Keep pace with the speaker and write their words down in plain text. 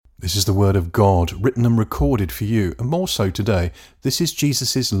This is the word of God, written and recorded for you, and more so today. This is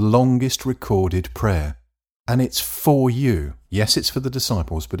Jesus' longest recorded prayer, and it's for you. Yes, it's for the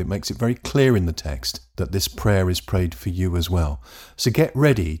disciples, but it makes it very clear in the text that this prayer is prayed for you as well. So get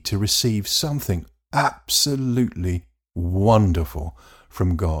ready to receive something absolutely wonderful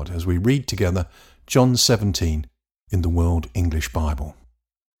from God as we read together John 17 in the World English Bible.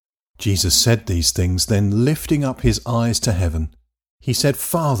 Jesus said these things, then lifting up his eyes to heaven, he said,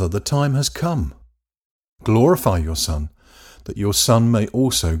 Father, the time has come. Glorify your Son, that your Son may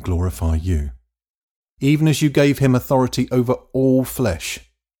also glorify you. Even as you gave him authority over all flesh,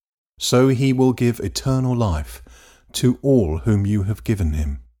 so he will give eternal life to all whom you have given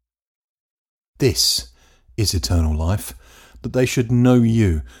him. This is eternal life, that they should know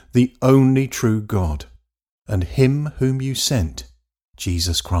you, the only true God, and him whom you sent,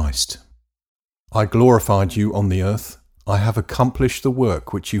 Jesus Christ. I glorified you on the earth. I have accomplished the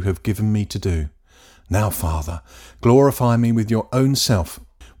work which you have given me to do. Now, Father, glorify me with your own self,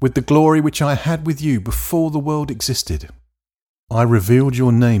 with the glory which I had with you before the world existed. I revealed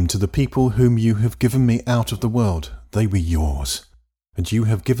your name to the people whom you have given me out of the world. They were yours, and you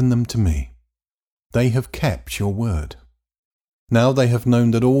have given them to me. They have kept your word. Now they have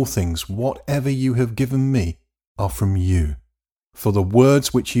known that all things, whatever you have given me, are from you. For the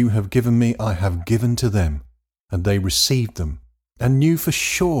words which you have given me I have given to them, and they received them, and knew for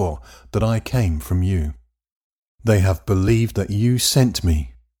sure that I came from you. They have believed that you sent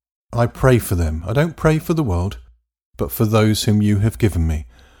me. I pray for them. I don't pray for the world, but for those whom you have given me,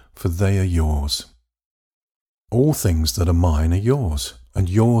 for they are yours. All things that are mine are yours, and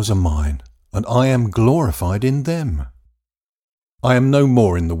yours are mine, and I am glorified in them. I am no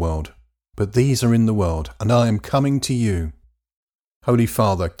more in the world, but these are in the world, and I am coming to you. Holy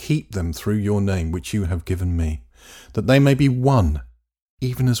Father, keep them through your name which you have given me, that they may be one,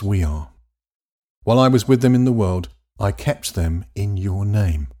 even as we are. While I was with them in the world, I kept them in your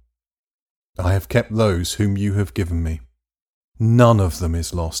name. I have kept those whom you have given me. None of them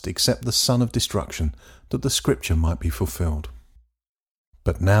is lost except the son of destruction, that the scripture might be fulfilled.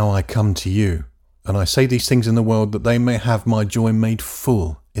 But now I come to you, and I say these things in the world that they may have my joy made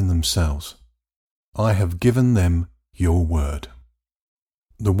full in themselves. I have given them your word.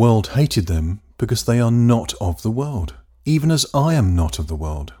 The world hated them because they are not of the world, even as I am not of the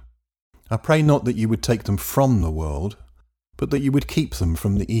world. I pray not that you would take them from the world, but that you would keep them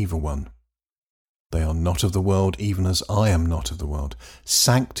from the evil one. They are not of the world, even as I am not of the world.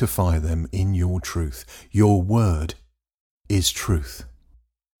 Sanctify them in your truth. Your word is truth.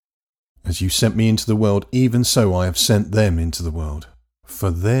 As you sent me into the world, even so I have sent them into the world. For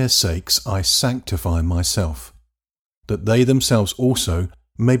their sakes I sanctify myself, that they themselves also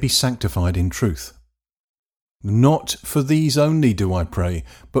may be sanctified in truth. Not for these only do I pray,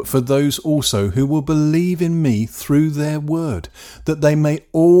 but for those also who will believe in me through their word, that they may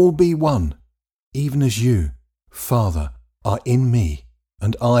all be one, even as you, Father, are in me,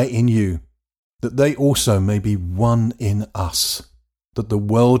 and I in you, that they also may be one in us, that the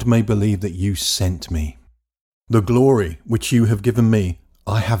world may believe that you sent me. The glory which you have given me,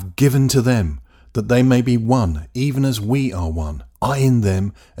 I have given to them, that they may be one, even as we are one, I in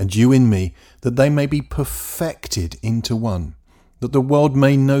them, and you in me, that they may be perfected into one, that the world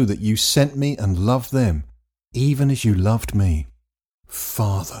may know that you sent me and loved them, even as you loved me.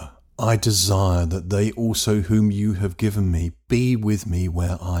 Father, I desire that they also whom you have given me be with me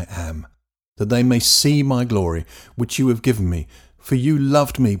where I am, that they may see my glory, which you have given me, for you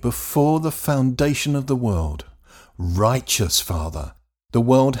loved me before the foundation of the world. Righteous Father, the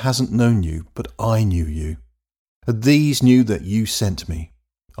world hasn't known you, but I knew you. These knew that you sent me.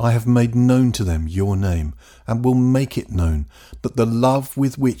 I have made known to them your name, and will make it known, that the love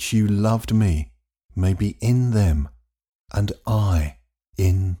with which you loved me may be in them, and I